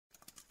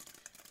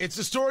It's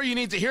the story you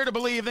need to hear to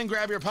believe, then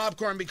grab your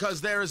popcorn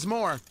because there is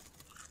more.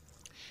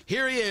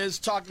 Here he is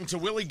talking to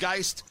Willie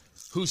Geist,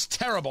 who's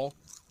terrible,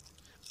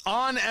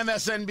 on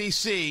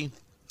MSNBC.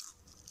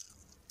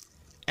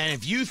 And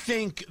if you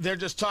think they're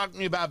just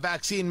talking about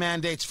vaccine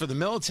mandates for the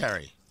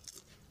military.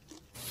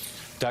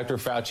 Dr.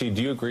 Fauci,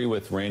 do you agree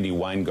with Randy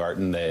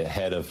Weingarten, the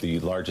head of the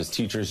largest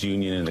teachers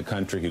union in the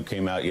country, who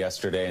came out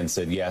yesterday and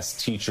said,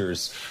 yes,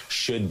 teachers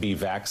should be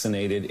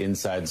vaccinated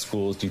inside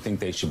schools? Do you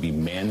think they should be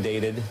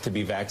mandated to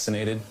be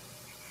vaccinated?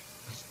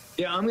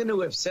 Yeah, I'm going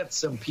to upset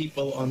some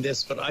people on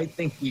this, but I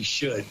think we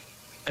should.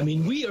 I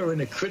mean, we are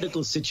in a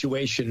critical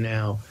situation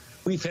now.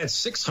 We've had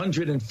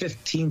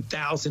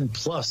 615,000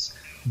 plus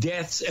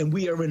deaths, and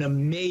we are in a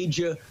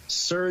major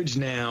surge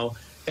now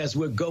as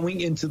we're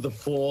going into the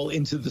fall,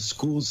 into the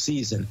school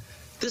season.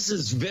 This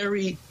is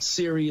very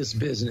serious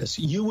business.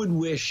 You would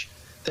wish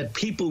that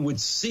people would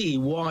see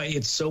why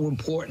it's so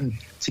important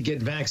to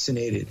get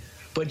vaccinated.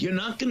 But you're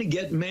not going to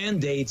get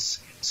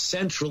mandates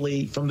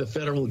centrally from the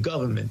federal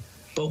government.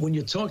 But when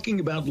you're talking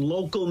about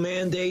local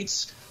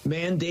mandates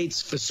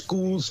for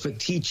schools, for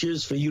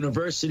teachers, for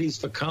universities,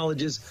 for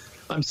colleges,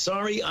 I'm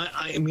sorry.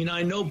 I mean,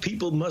 I know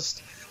people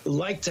must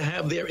like to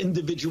have their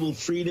individual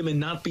freedom and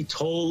not be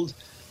told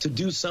to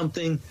do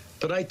something,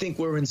 but I think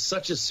we're in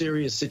such a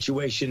serious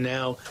situation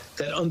now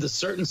that under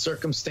certain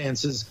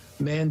circumstances,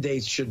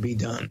 mandates should be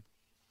done.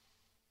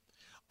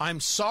 I'm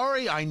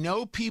sorry, I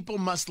know people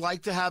must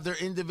like to have their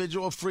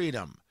individual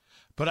freedom,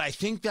 but I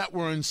think that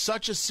we're in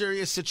such a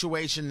serious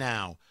situation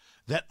now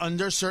that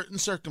under certain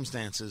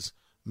circumstances,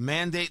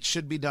 mandates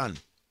should be done.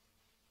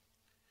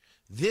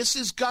 This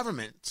is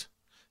government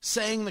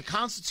saying the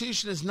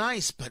Constitution is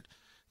nice, but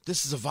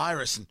this is a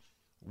virus, and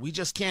we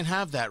just can't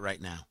have that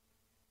right now.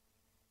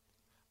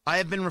 I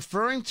have been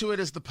referring to it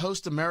as the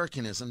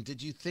post-Americanism.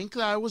 Did you think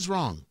that I was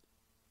wrong?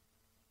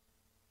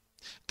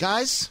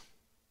 Guys,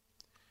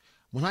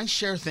 when I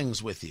share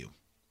things with you,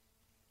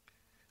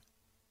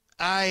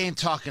 I ain't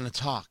talking to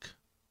talk.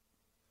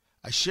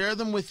 I share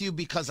them with you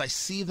because I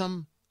see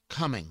them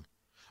coming.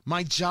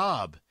 My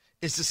job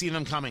is to see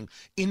them coming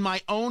in my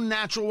own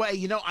natural way.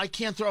 You know, I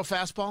can't throw a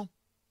fastball.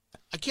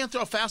 I can't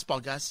throw a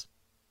fastball, guys.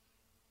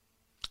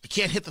 I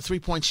can't hit the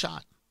three-point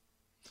shot.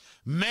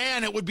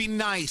 Man, it would be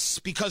nice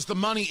because the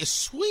money is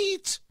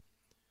sweet.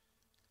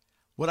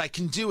 What I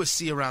can do is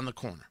see around the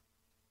corner.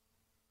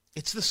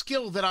 It's the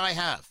skill that I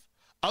have.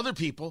 Other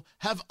people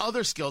have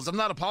other skills. I'm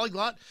not a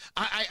polyglot.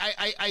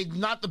 I'm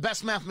not the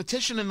best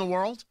mathematician in the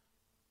world.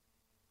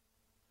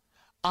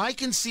 I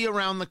can see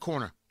around the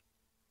corner.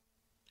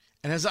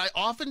 And as I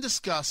often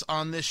discuss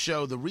on this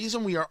show, the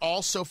reason we are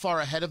all so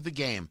far ahead of the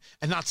game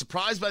and not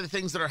surprised by the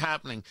things that are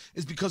happening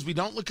is because we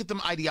don't look at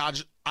them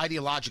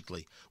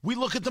ideologically. We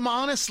look at them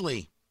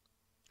honestly.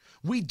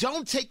 We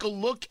don't take a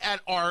look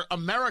at our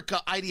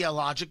America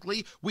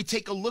ideologically. We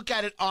take a look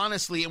at it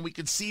honestly, and we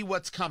can see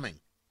what's coming.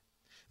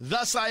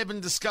 Thus, I have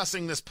been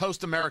discussing this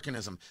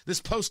post-Americanism,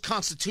 this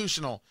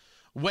post-constitutional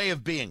way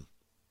of being.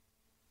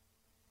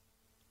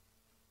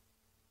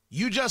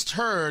 You just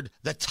heard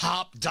the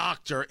top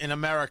doctor in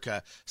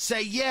America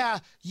say, yeah,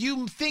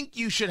 you think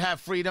you should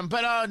have freedom,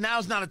 but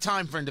now's not a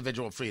time for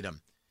individual freedom.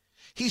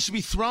 He should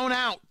be thrown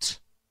out.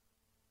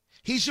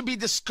 He should be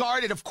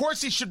discarded. Of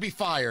course he should be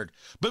fired.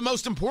 But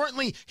most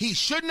importantly, he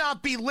should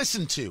not be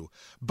listened to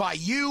by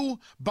you,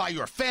 by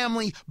your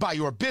family, by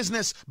your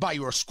business, by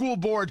your school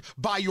board,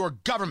 by your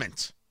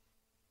government,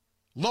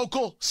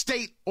 local,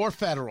 state, or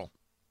federal.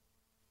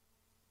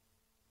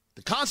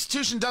 The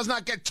Constitution does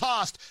not get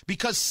tossed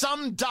because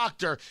some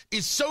doctor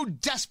is so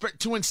desperate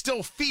to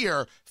instill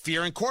fear,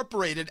 fear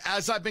incorporated,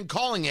 as I've been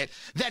calling it,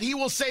 that he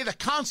will say the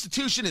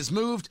Constitution is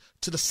moved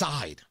to the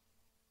side.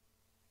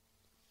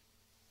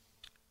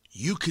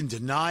 You can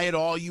deny it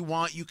all you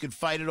want, you can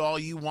fight it all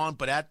you want,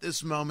 but at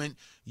this moment,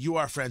 you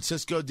are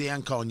Francisco de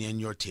Anconia in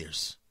your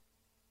tears.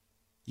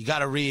 You got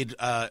to read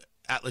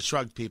Atlas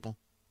Shrugged, people.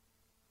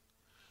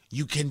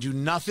 You can do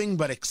nothing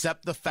but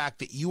accept the fact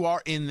that you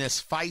are in this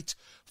fight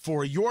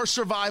for your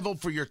survival,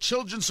 for your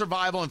children's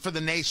survival, and for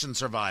the nation's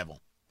survival.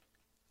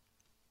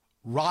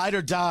 Ride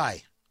or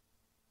die.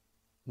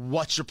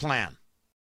 What's your plan?